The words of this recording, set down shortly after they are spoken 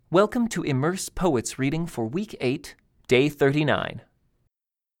Welcome to Immerse Poets Reading for Week 8, Day 39.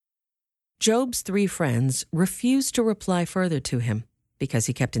 Job's 3 friends refused to reply further to him because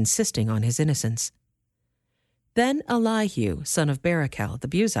he kept insisting on his innocence. Then Elihu, son of Barachel the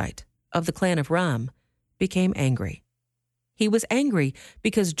Buzite, of the clan of Ram, became angry. He was angry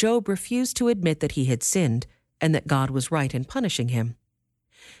because Job refused to admit that he had sinned and that God was right in punishing him.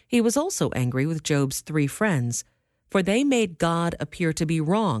 He was also angry with Job's 3 friends, for they made God appear to be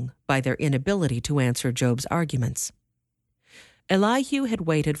wrong by their inability to answer Job's arguments. Elihu had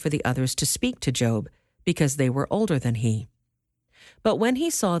waited for the others to speak to Job because they were older than he. But when he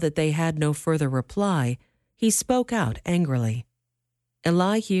saw that they had no further reply, he spoke out angrily.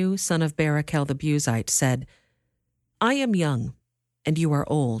 Elihu, son of Barachel the Buzite, said, "I am young, and you are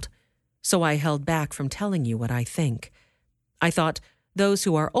old, so I held back from telling you what I think. I thought those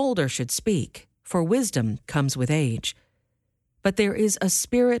who are older should speak, for wisdom comes with age. But there is a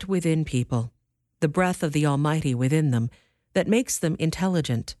spirit within people, the breath of the Almighty within them, that makes them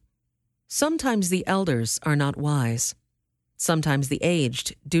intelligent. Sometimes the elders are not wise. Sometimes the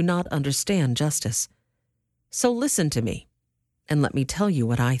aged do not understand justice. So listen to me, and let me tell you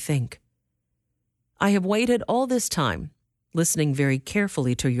what I think. I have waited all this time, listening very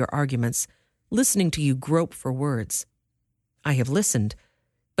carefully to your arguments, listening to you grope for words. I have listened,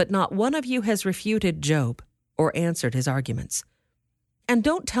 but not one of you has refuted Job or answered his arguments. And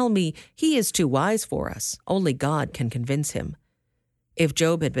don't tell me he is too wise for us, only God can convince him. If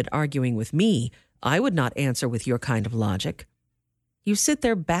Job had been arguing with me, I would not answer with your kind of logic. You sit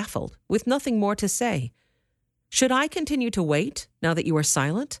there baffled, with nothing more to say. Should I continue to wait, now that you are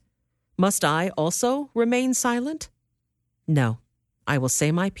silent? Must I also remain silent? No, I will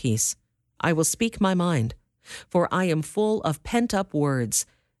say my piece. I will speak my mind, for I am full of pent-up words,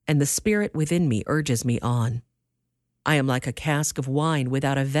 and the spirit within me urges me on. I am like a cask of wine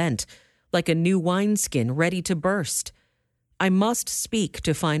without a vent, like a new wineskin ready to burst. I must speak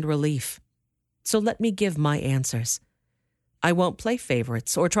to find relief. So let me give my answers. I won't play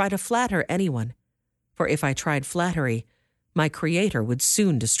favorites or try to flatter anyone, for if I tried flattery, my Creator would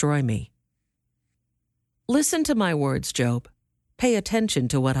soon destroy me. Listen to my words, Job. Pay attention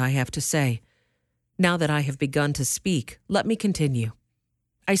to what I have to say. Now that I have begun to speak, let me continue.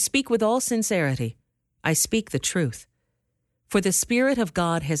 I speak with all sincerity. I speak the truth. For the Spirit of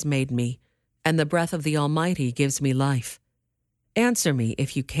God has made me, and the breath of the Almighty gives me life. Answer me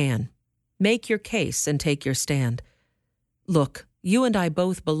if you can. Make your case and take your stand. Look, you and I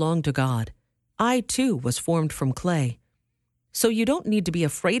both belong to God. I, too, was formed from clay. So you don't need to be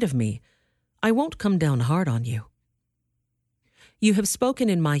afraid of me. I won't come down hard on you. You have spoken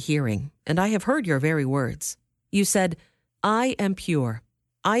in my hearing, and I have heard your very words. You said, I am pure.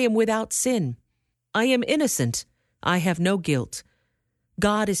 I am without sin. I am innocent. I have no guilt.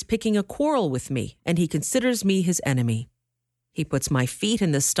 God is picking a quarrel with me, and he considers me his enemy. He puts my feet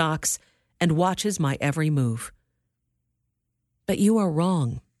in the stocks and watches my every move. But you are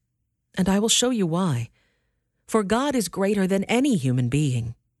wrong, and I will show you why. For God is greater than any human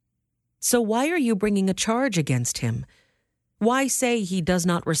being. So why are you bringing a charge against him? Why say he does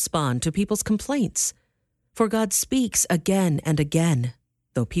not respond to people's complaints? For God speaks again and again,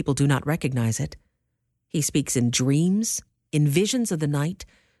 though people do not recognize it. He speaks in dreams, in visions of the night,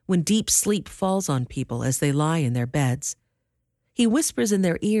 when deep sleep falls on people as they lie in their beds. He whispers in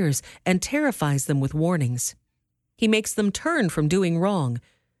their ears and terrifies them with warnings. He makes them turn from doing wrong.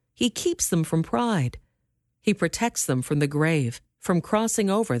 He keeps them from pride. He protects them from the grave, from crossing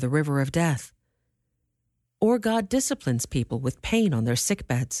over the river of death. Or God disciplines people with pain on their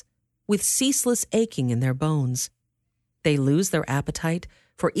sickbeds, with ceaseless aching in their bones. They lose their appetite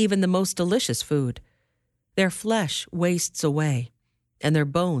for even the most delicious food. Their flesh wastes away, and their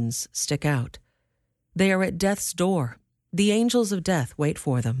bones stick out. They are at death's door. The angels of death wait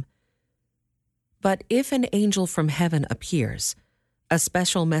for them. But if an angel from heaven appears, a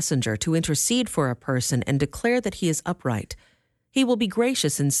special messenger to intercede for a person and declare that he is upright, he will be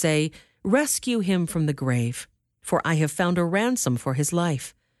gracious and say, Rescue him from the grave, for I have found a ransom for his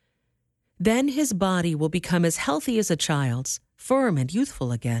life. Then his body will become as healthy as a child's, firm and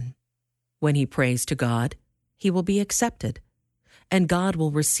youthful again. When he prays to God, he will be accepted, and God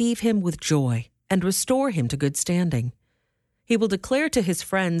will receive him with joy and restore him to good standing. He will declare to his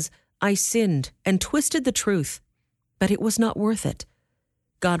friends, I sinned and twisted the truth, but it was not worth it.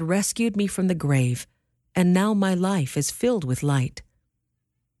 God rescued me from the grave, and now my life is filled with light.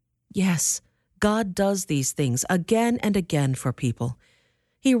 Yes, God does these things again and again for people.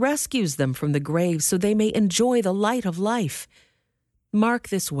 He rescues them from the grave so they may enjoy the light of life. Mark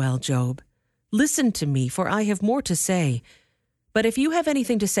this well, Job. Listen to me, for I have more to say. But if you have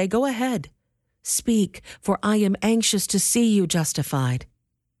anything to say, go ahead. Speak, for I am anxious to see you justified.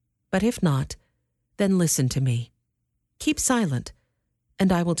 But if not, then listen to me. Keep silent,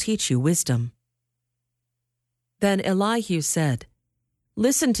 and I will teach you wisdom." Then Elihu said,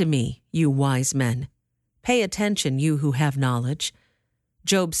 "Listen to me, you wise men. Pay attention, you who have knowledge."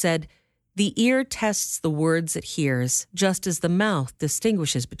 Job said, "The ear tests the words it hears, just as the mouth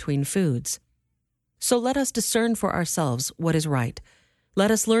distinguishes between foods. So let us discern for ourselves what is right.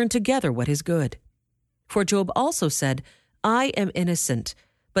 Let us learn together what is good." For Job also said, "I am innocent,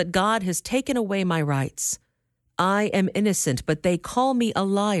 but God has taken away my rights. I am innocent, but they call me a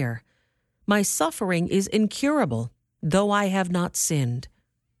liar. My suffering is incurable, though I have not sinned."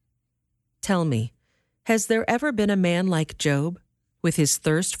 Tell me, has there ever been a man like Job, with his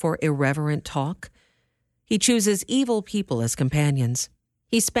thirst for irreverent talk? He chooses evil people as companions.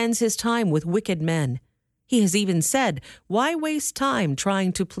 He spends his time with wicked men. He has even said, "Why waste time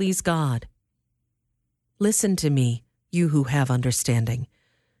trying to please God?" Listen to me, you who have understanding.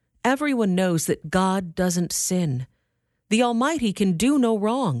 Everyone knows that God doesn't sin. The Almighty can do no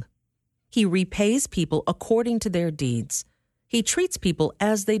wrong. He repays people according to their deeds. He treats people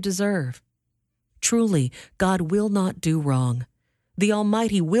as they deserve. Truly, God will not do wrong. The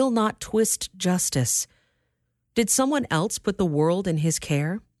Almighty will not twist justice. Did someone else put the world in His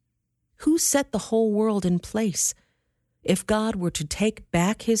care? Who set the whole world in place? If God were to take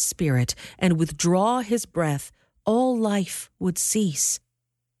back His Spirit and withdraw His breath, all life would cease,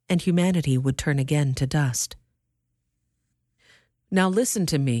 and humanity would turn again to dust. Now listen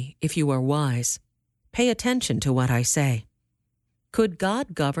to me, if you are wise. Pay attention to what I say. Could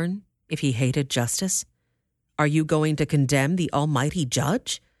God govern if He hated justice? Are you going to condemn the Almighty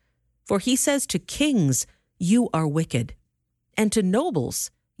Judge? For He says to kings, "You are wicked," and to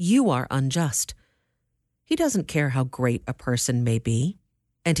nobles, "You are unjust." He doesn't care how great a person may be,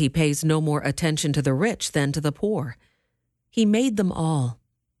 and He pays no more attention to the rich than to the poor. He made them all.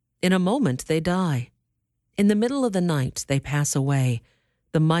 In a moment they die. In the middle of the night they pass away.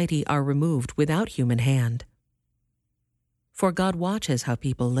 The mighty are removed without human hand. For God watches how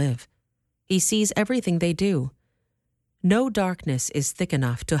people live. He sees everything they do. No darkness is thick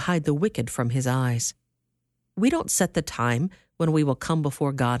enough to hide the wicked from His eyes. We don't set the time when we will come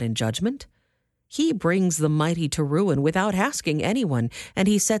before God in judgment. He brings the mighty to ruin without asking anyone, and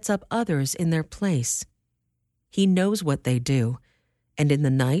He sets up others in their place. He knows what they do, and in the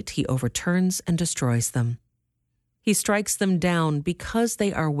night He overturns and destroys them. He strikes them down because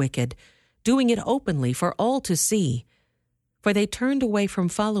they are wicked, doing it openly for all to see, for they turned away from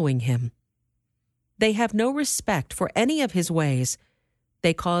following Him. They have no respect for any of His ways.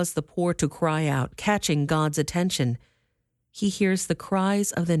 They cause the poor to cry out, catching God's attention. He hears the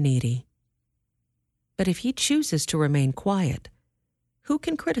cries of the needy. But if He chooses to remain quiet, who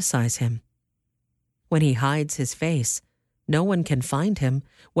can criticize Him? When He hides His face, no one can find Him,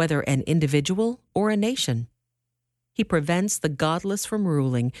 whether an individual or a nation. He prevents the godless from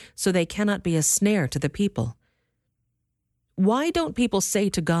ruling, so they cannot be a snare to the people. Why don't people say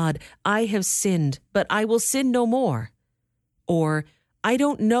to God, "I have sinned, but I will sin no more"? Or, "I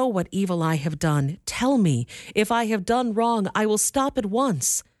don't know what evil I have done. Tell me, if I have done wrong, I will stop at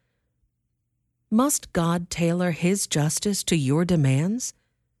once"? Must God tailor His justice to your demands?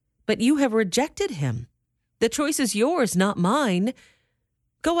 But you have rejected Him. The choice is yours, not mine.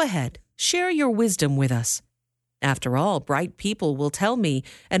 Go ahead, share your wisdom with us. After all, bright people will tell me,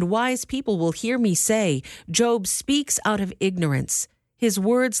 and wise people will hear me say, "Job speaks out of ignorance. His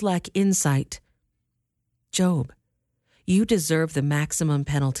words lack insight." Job, you deserve the maximum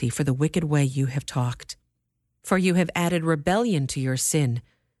penalty for the wicked way you have talked. For you have added rebellion to your sin.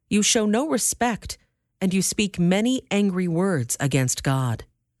 You show no respect, and you speak many angry words against God.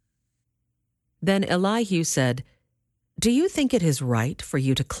 Then Elihu said, "Do you think it is right for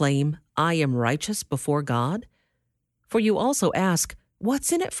you to claim, 'I am righteous before God'? For you also ask,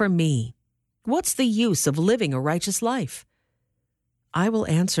 'What's in it for me? What's the use of living a righteous life?' I will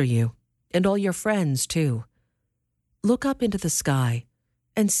answer you, and all your friends too. Look up into the sky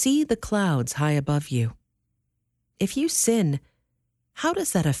and see the clouds high above you. If you sin, how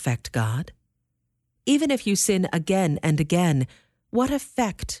does that affect God? Even if you sin again and again, what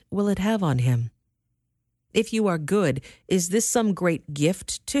effect will it have on Him? If you are good, is this some great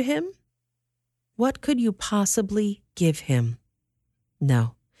gift to Him? What could you possibly give Him?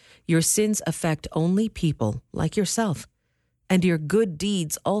 No, your sins affect only people like yourself, and your good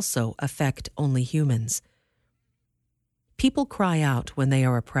deeds also affect only humans. People cry out when they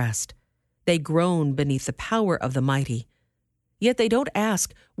are oppressed. They groan beneath the power of the mighty. Yet they don't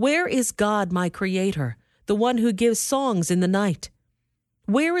ask, 'Where is God, my Creator, the one who gives songs in the night?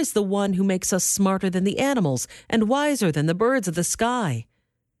 Where is the one who makes us smarter than the animals and wiser than the birds of the sky?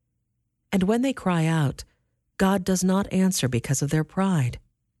 And when they cry out, God does not answer because of their pride.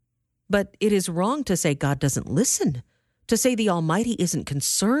 But it is wrong to say God doesn't listen, to say the Almighty isn't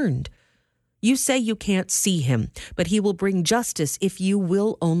concerned. You say you can't see him, but he will bring justice if you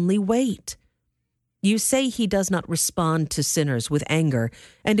will only wait. You say he does not respond to sinners with anger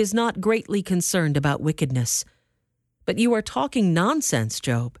and is not greatly concerned about wickedness. But you are talking nonsense,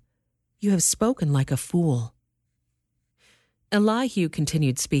 Job. You have spoken like a fool. Elihu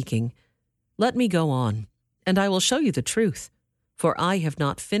continued speaking, "Let me go on, and I will show you the truth, for I have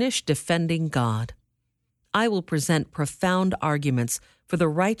not finished defending God. I will present profound arguments for the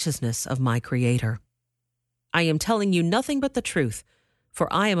righteousness of my Creator. I am telling you nothing but the truth, for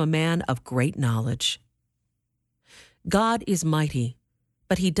I am a man of great knowledge. God is mighty,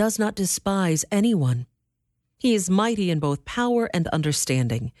 but he does not despise anyone. He is mighty in both power and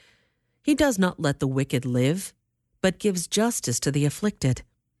understanding. He does not let the wicked live, but gives justice to the afflicted.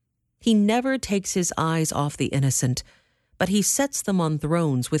 He never takes his eyes off the innocent, but he sets them on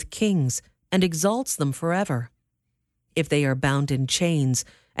thrones with kings and exalts them forever. If they are bound in chains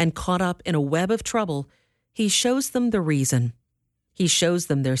and caught up in a web of trouble, he shows them the reason. He shows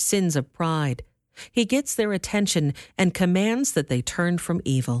them their sins of pride. He gets their attention and commands that they turn from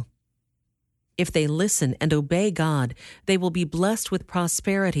evil. If they listen and obey God, they will be blessed with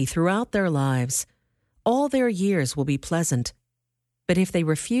prosperity throughout their lives. All their years will be pleasant. But if they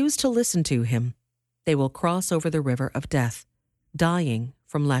refuse to listen to him, they will cross over the river of death, dying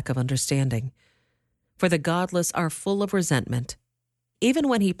from lack of understanding. For the godless are full of resentment. Even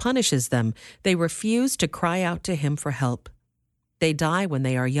when he punishes them, they refuse to cry out to him for help. They die when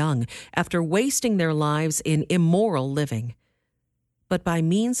they are young, after wasting their lives in immoral living. But by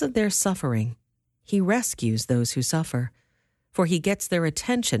means of their suffering, he rescues those who suffer, for he gets their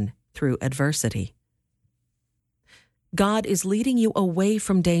attention through adversity. God is leading you away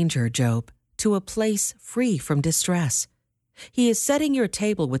from danger, Job, to a place free from distress. He is setting your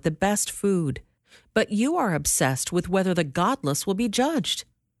table with the best food, but you are obsessed with whether the godless will be judged.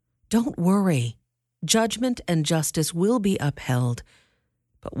 Don't worry. Judgment and justice will be upheld.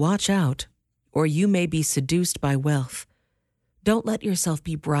 But watch out, or you may be seduced by wealth. Don't let yourself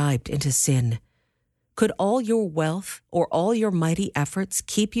be bribed into sin. Could all your wealth or all your mighty efforts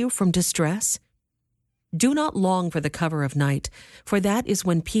keep you from distress? Do not long for the cover of night, for that is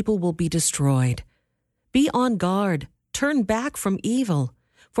when people will be destroyed. Be on guard. Turn back from evil,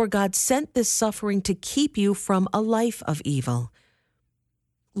 for God sent this suffering to keep you from a life of evil.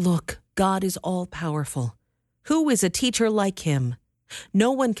 Look, God is all-powerful. Who is a teacher like him?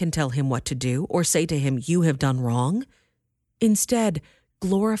 No one can tell him what to do or say to him, "You have done wrong." Instead,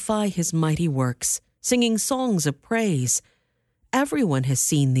 glorify his mighty works, singing songs of praise. Everyone has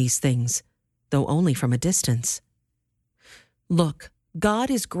seen these things, though only from a distance. Look, God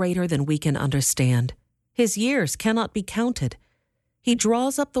is greater than we can understand. His years cannot be counted. He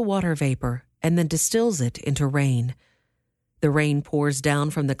draws up the water vapor and then distills it into rain. The rain pours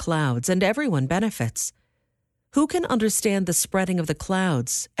down from the clouds, and everyone benefits. Who can understand the spreading of the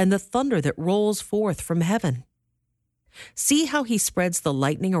clouds and the thunder that rolls forth from heaven? See how he spreads the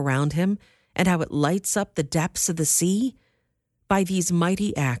lightning around him and how it lights up the depths of the sea? By these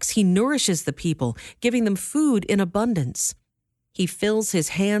mighty acts, he nourishes the people, giving them food in abundance. He fills his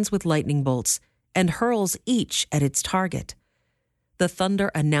hands with lightning bolts and hurls each at its target. The thunder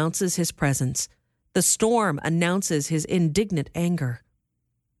announces his presence. The storm announces his indignant anger.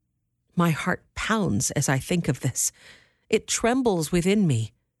 My heart pounds as I think of this. It trembles within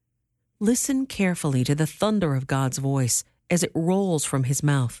me. Listen carefully to the thunder of God's voice as it rolls from his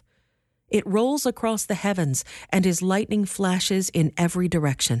mouth. It rolls across the heavens, and his lightning flashes in every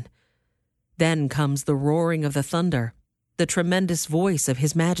direction. Then comes the roaring of the thunder, the tremendous voice of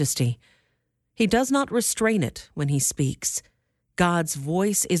his majesty. He does not restrain it when he speaks. God's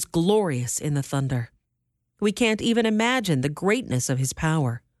voice is glorious in the thunder. We can't even imagine the greatness of his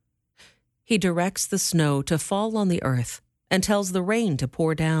power. He directs the snow to fall on the earth and tells the rain to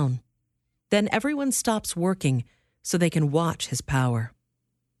pour down. Then everyone stops working so they can watch his power.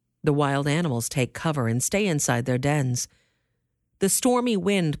 The wild animals take cover and stay inside their dens. The stormy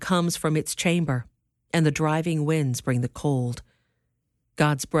wind comes from its chamber, and the driving winds bring the cold.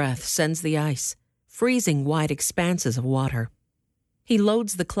 God's breath sends the ice, freezing wide expanses of water. He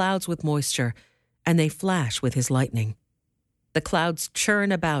loads the clouds with moisture, and they flash with his lightning. The clouds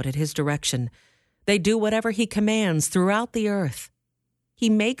churn about at his direction. They do whatever he commands throughout the earth. He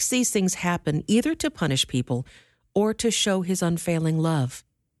makes these things happen either to punish people or to show his unfailing love.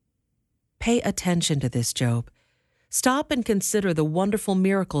 Pay attention to this, Job. Stop and consider the wonderful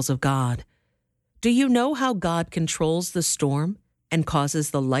miracles of God. Do you know how God controls the storm and causes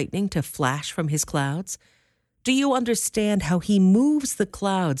the lightning to flash from his clouds? Do you understand how he moves the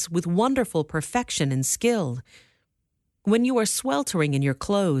clouds with wonderful perfection and skill? When you are sweltering in your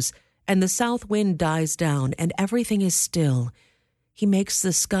clothes and the south wind dies down and everything is still, he makes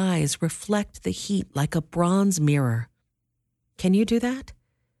the skies reflect the heat like a bronze mirror. Can you do that?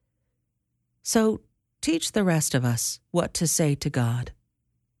 So teach the rest of us what to say to God.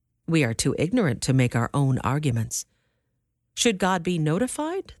 We are too ignorant to make our own arguments. Should God be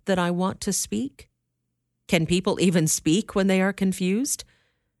notified that I want to speak? Can people even speak when they are confused?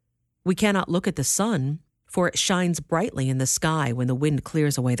 We cannot look at the sun, for it shines brightly in the sky when the wind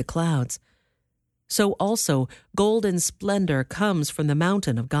clears away the clouds. So also golden splendor comes from the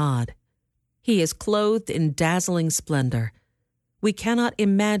mountain of God. He is clothed in dazzling splendor. We cannot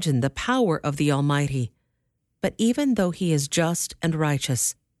imagine the power of the Almighty, but even though he is just and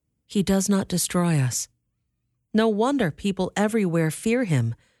righteous, he does not destroy us. No wonder people everywhere fear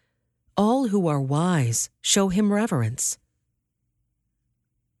him. All who are wise show him reverence.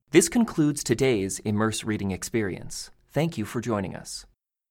 This concludes today's Immerse reading experience. Thank you for joining us.